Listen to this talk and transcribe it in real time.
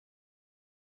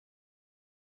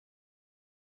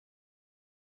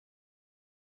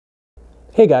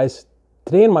Hey guys,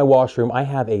 today in my washroom I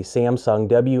have a Samsung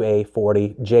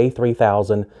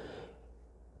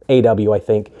WA40J3000AW, I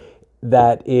think,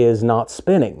 that is not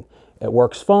spinning. It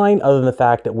works fine other than the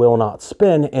fact it will not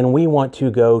spin, and we want to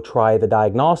go try the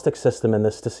diagnostic system in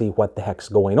this to see what the heck's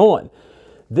going on.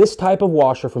 This type of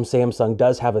washer from Samsung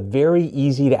does have a very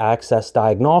easy to access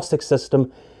diagnostic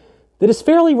system that is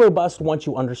fairly robust once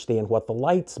you understand what the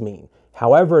lights mean.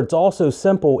 However, it's also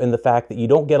simple in the fact that you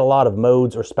don't get a lot of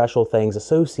modes or special things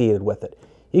associated with it.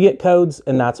 You get codes,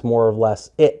 and that's more or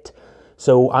less it.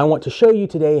 So I want to show you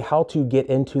today how to get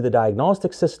into the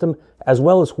diagnostic system, as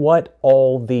well as what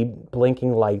all the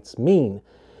blinking lights mean.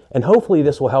 And hopefully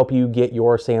this will help you get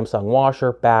your Samsung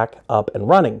washer back up and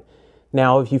running.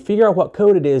 Now, if you figure out what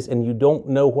code it is and you don't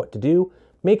know what to do,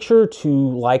 make sure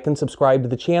to like and subscribe to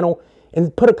the channel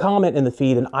and put a comment in the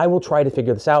feed, and I will try to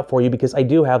figure this out for you because I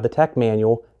do have the tech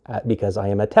manual because I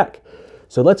am a tech.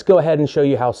 So let's go ahead and show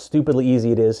you how stupidly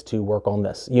easy it is to work on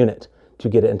this unit to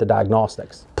get it into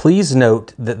diagnostics. Please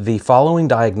note that the following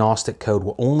diagnostic code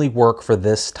will only work for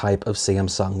this type of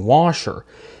Samsung washer.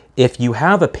 If you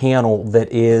have a panel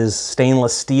that is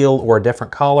stainless steel or a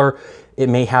different color, it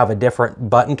may have a different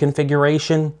button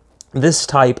configuration. This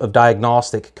type of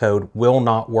diagnostic code will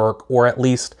not work, or at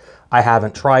least I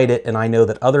haven't tried it, and I know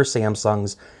that other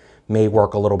Samsungs may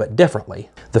work a little bit differently.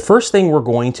 The first thing we're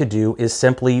going to do is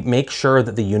simply make sure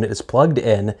that the unit is plugged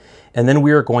in, and then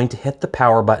we are going to hit the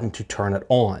power button to turn it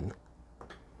on.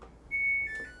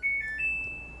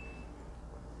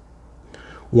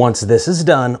 Once this is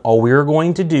done, all we are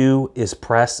going to do is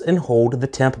press and hold the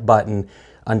temp button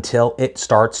until it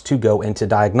starts to go into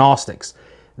diagnostics.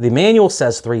 The manual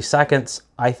says 3 seconds.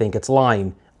 I think it's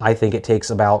lying. I think it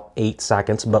takes about 8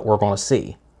 seconds, but we're going to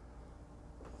see.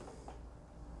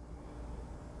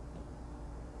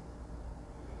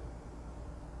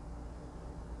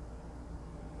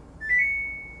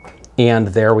 And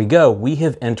there we go. We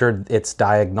have entered its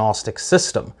diagnostic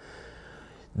system.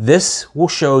 This will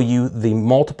show you the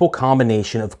multiple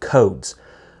combination of codes.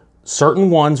 Certain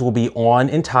ones will be on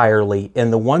entirely,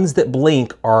 and the ones that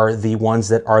blink are the ones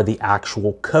that are the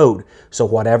actual code. So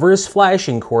whatever is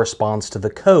flashing corresponds to the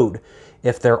code.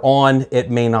 If they're on, it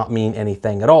may not mean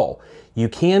anything at all. You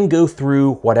can go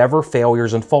through whatever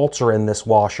failures and faults are in this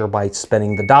washer by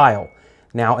spinning the dial.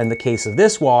 Now, in the case of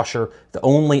this washer, the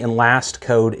only and last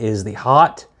code is the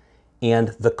hot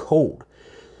and the cold.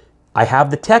 I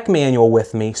have the tech manual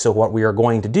with me, so what we are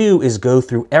going to do is go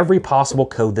through every possible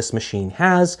code this machine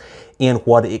has and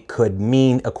what it could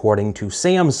mean according to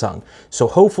Samsung. So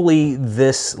hopefully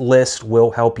this list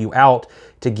will help you out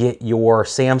to get your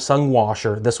Samsung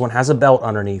washer, this one has a belt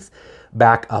underneath,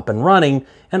 back up and running,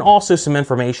 and also some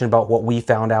information about what we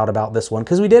found out about this one,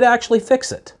 because we did actually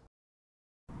fix it.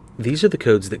 These are the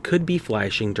codes that could be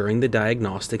flashing during the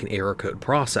diagnostic and error code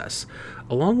process,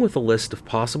 along with a list of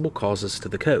possible causes to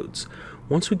the codes.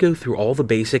 Once we go through all the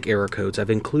basic error codes,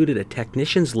 I've included a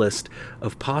technician's list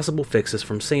of possible fixes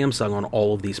from Samsung on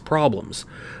all of these problems.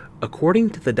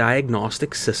 According to the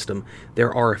diagnostic system,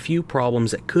 there are a few problems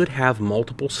that could have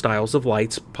multiple styles of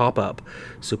lights pop up,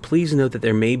 so please note that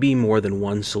there may be more than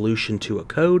one solution to a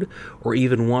code, or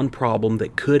even one problem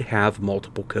that could have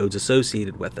multiple codes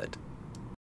associated with it.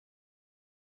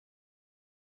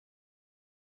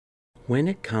 When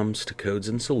it comes to codes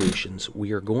and solutions,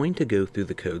 we are going to go through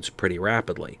the codes pretty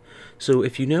rapidly. So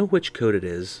if you know which code it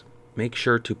is, make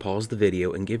sure to pause the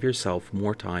video and give yourself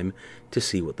more time to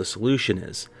see what the solution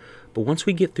is. But once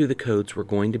we get through the codes, we're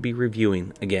going to be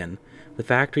reviewing, again, the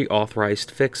factory authorized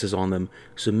fixes on them,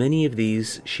 so many of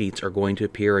these sheets are going to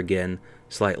appear again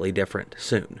slightly different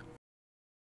soon.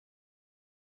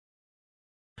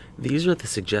 These are the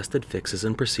suggested fixes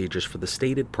and procedures for the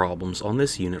stated problems on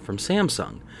this unit from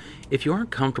Samsung. If you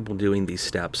aren't comfortable doing these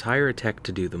steps, hire a tech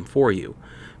to do them for you.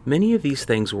 Many of these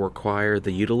things will require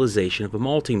the utilization of a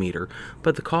multimeter,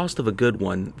 but the cost of a good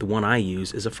one, the one I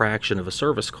use, is a fraction of a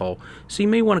service call, so you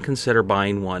may want to consider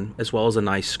buying one, as well as a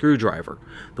nice screwdriver.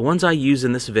 The ones I use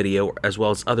in this video, as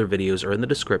well as other videos, are in the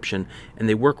description, and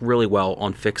they work really well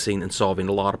on fixing and solving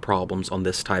a lot of problems on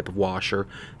this type of washer,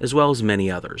 as well as many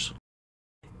others.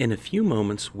 In a few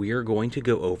moments, we are going to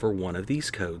go over one of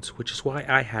these codes, which is why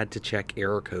I had to check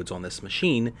error codes on this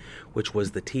machine, which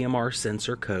was the TMR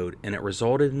Sensor code, and it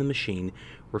resulted in the machine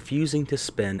refusing to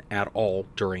spin at all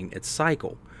during its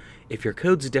cycle. If your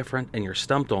code's different and you're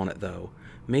stumped on it though,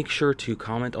 make sure to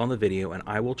comment on the video and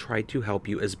I will try to help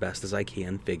you as best as I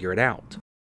can figure it out.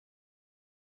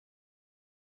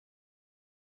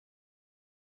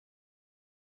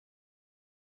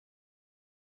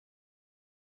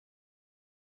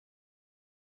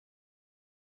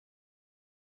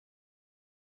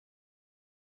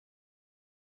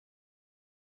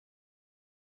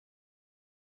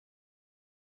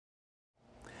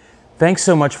 Thanks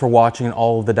so much for watching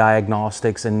all of the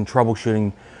diagnostics and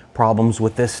troubleshooting problems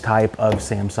with this type of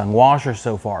Samsung washer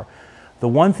so far. The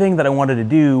one thing that I wanted to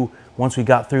do once we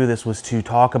got through this was to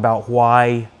talk about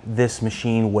why this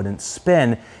machine wouldn't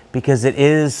spin, because it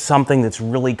is something that's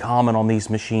really common on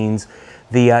these machines.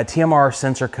 The TMR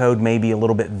sensor code may be a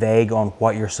little bit vague on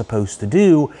what you're supposed to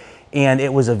do, and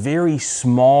it was a very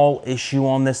small issue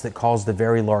on this that caused a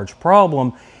very large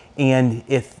problem. And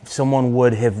if someone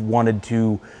would have wanted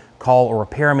to call a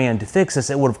repairman to fix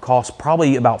this, it would have cost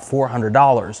probably about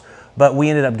 $400, but we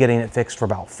ended up getting it fixed for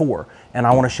about $4. And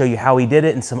I want to show you how he did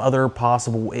it and some other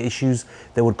possible issues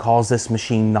that would cause this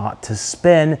machine not to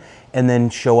spin, and then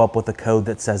show up with a code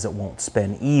that says it won't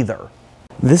spin either.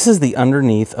 This is the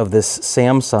underneath of this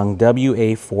Samsung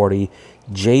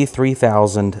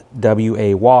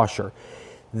WA40J3000WA washer.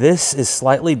 This is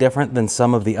slightly different than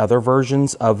some of the other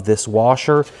versions of this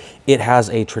washer. It has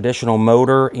a traditional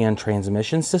motor and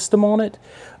transmission system on it.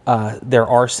 There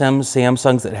are some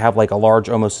Samsungs that have like a large,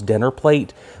 almost dinner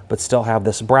plate, but still have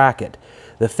this bracket.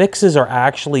 The fixes are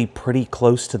actually pretty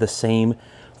close to the same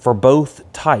for both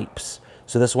types.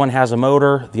 So this one has a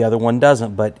motor, the other one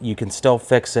doesn't, but you can still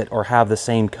fix it or have the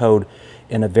same code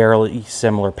in a very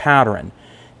similar pattern.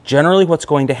 Generally, what's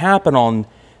going to happen on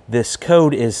this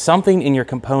code is something in your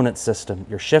component system,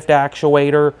 your shift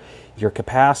actuator, your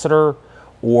capacitor,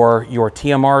 or your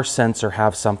TMR sensor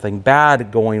have something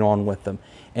bad going on with them.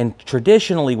 And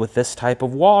traditionally with this type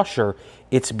of washer,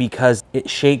 it's because it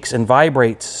shakes and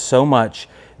vibrates so much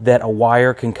that a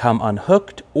wire can come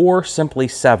unhooked or simply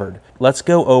severed. Let's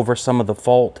go over some of the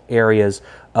fault areas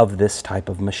of this type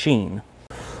of machine.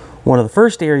 One of the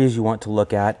first areas you want to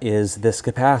look at is this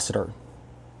capacitor.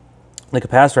 The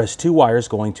capacitor has two wires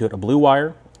going to it, a blue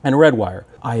wire and a red wire.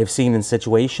 I have seen in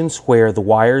situations where the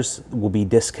wires will be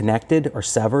disconnected or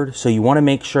severed, so you want to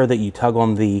make sure that you tug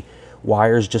on the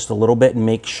wires just a little bit and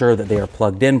make sure that they are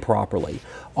plugged in properly.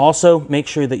 Also, make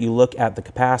sure that you look at the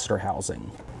capacitor housing.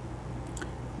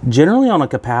 Generally on a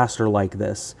capacitor like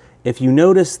this, if you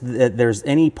notice that there's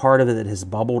any part of it that has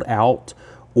bubbled out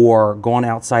or gone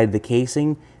outside the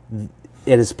casing,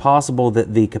 it is possible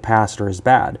that the capacitor is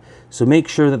bad. So make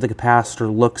sure that the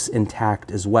capacitor looks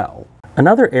intact as well.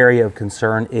 Another area of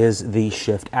concern is the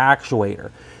shift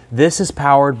actuator. This is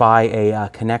powered by a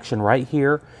connection right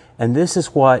here, and this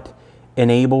is what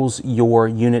enables your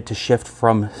unit to shift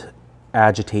from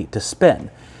agitate to spin.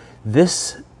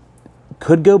 This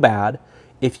could go bad.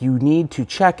 If you need to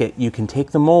check it, you can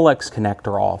take the Molex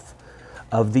connector off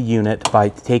of the unit by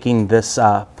taking this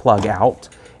plug out,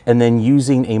 and then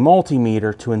using a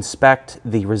multimeter to inspect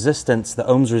the resistance, the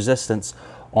ohms resistance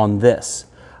on this.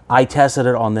 I tested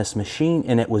it on this machine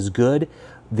and it was good.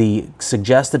 The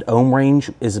suggested ohm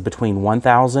range is between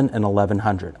 1000 and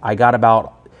 1100. I got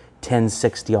about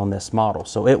 1060 on this model,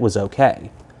 so it was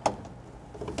okay.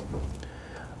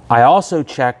 I also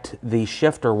checked the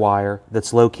shifter wire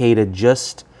that's located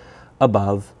just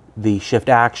above the shift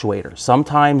actuator.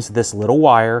 Sometimes this little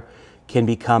wire can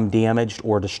become damaged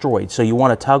or destroyed, so you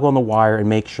want to tug on the wire and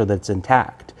make sure that it's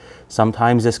intact.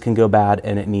 Sometimes this can go bad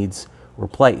and it needs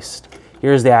replaced.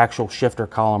 Here's the actual shifter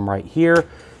column right here.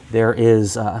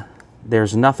 There's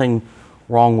nothing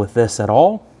wrong with this at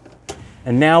all.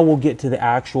 And now we'll get to the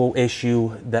actual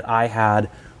issue that I had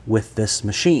with this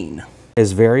machine. It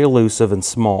is very elusive and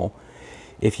small.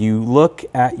 If you look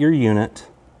at your unit,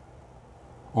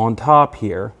 on top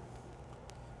here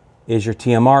is your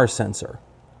TMR sensor.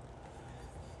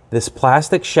 This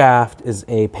plastic shaft is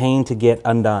a pain to get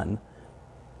undone.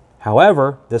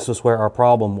 However, this was where our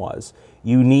problem was.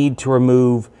 You need to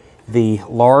remove the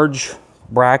large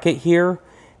bracket here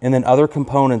and then other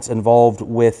components involved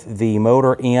with the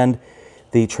motor and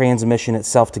the transmission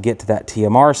itself to get to that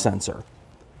TMR sensor.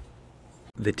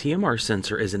 The TMR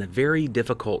sensor is in a very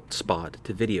difficult spot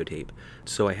to videotape,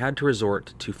 so I had to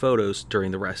resort to photos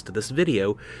during the rest of this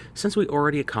video since we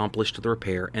already accomplished the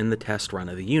repair and the test run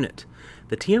of the unit.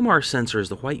 The TMR sensor is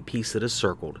the white piece that is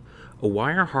circled. A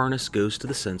wire harness goes to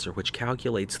the sensor which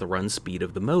calculates the run speed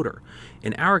of the motor.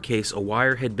 In our case, a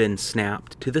wire had been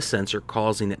snapped to the sensor,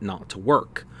 causing it not to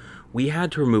work. We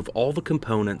had to remove all the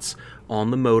components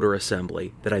on the motor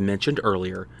assembly that I mentioned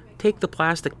earlier, take the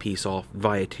plastic piece off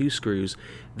via 2 screws,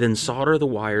 then solder the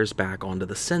wires back onto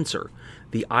the sensor.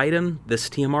 The item, this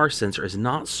TMR sensor, is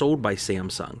not sold by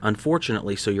Samsung,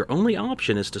 unfortunately, so your only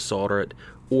option is to solder it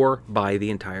or buy the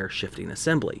entire shifting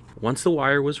assembly. Once the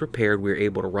wire was repaired, we were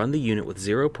able to run the unit with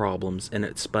 0 problems, and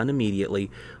it spun immediately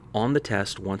on the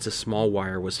test once a small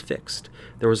wire was fixed.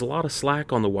 There was a lot of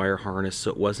slack on the wire harness,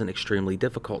 so it wasn't extremely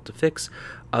difficult to fix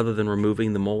other than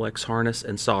removing the Molex harness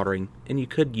and soldering, and you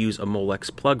could use a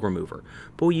Molex plug remover,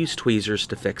 but we used tweezers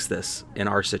to fix this in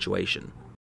our situation.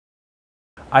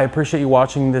 I appreciate you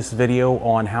watching this video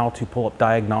on how to pull up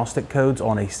diagnostic codes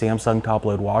on a Samsung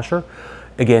top-load washer.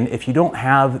 Again, if you don't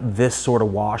have this sort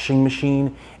of washing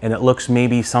machine and it looks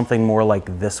maybe something more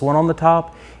like this one on the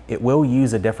top, it will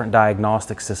use a different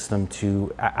diagnostic system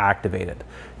to activate it.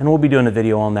 And we'll be doing a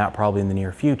video on that probably in the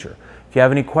near future. If you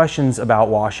have any questions about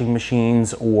washing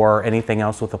machines or anything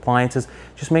else with appliances,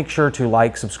 just make sure to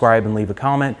like, subscribe, and leave a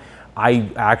comment.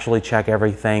 I actually check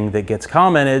everything that gets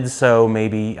commented, so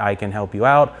maybe I can help you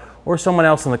out, or someone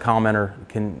else in the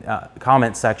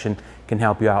comment section can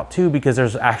help you out too, because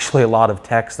there's actually a lot of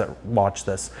techs that watch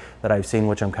this that I've seen,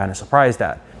 which I'm kind of surprised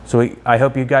at. So I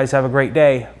hope you guys have a great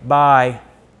day. Bye.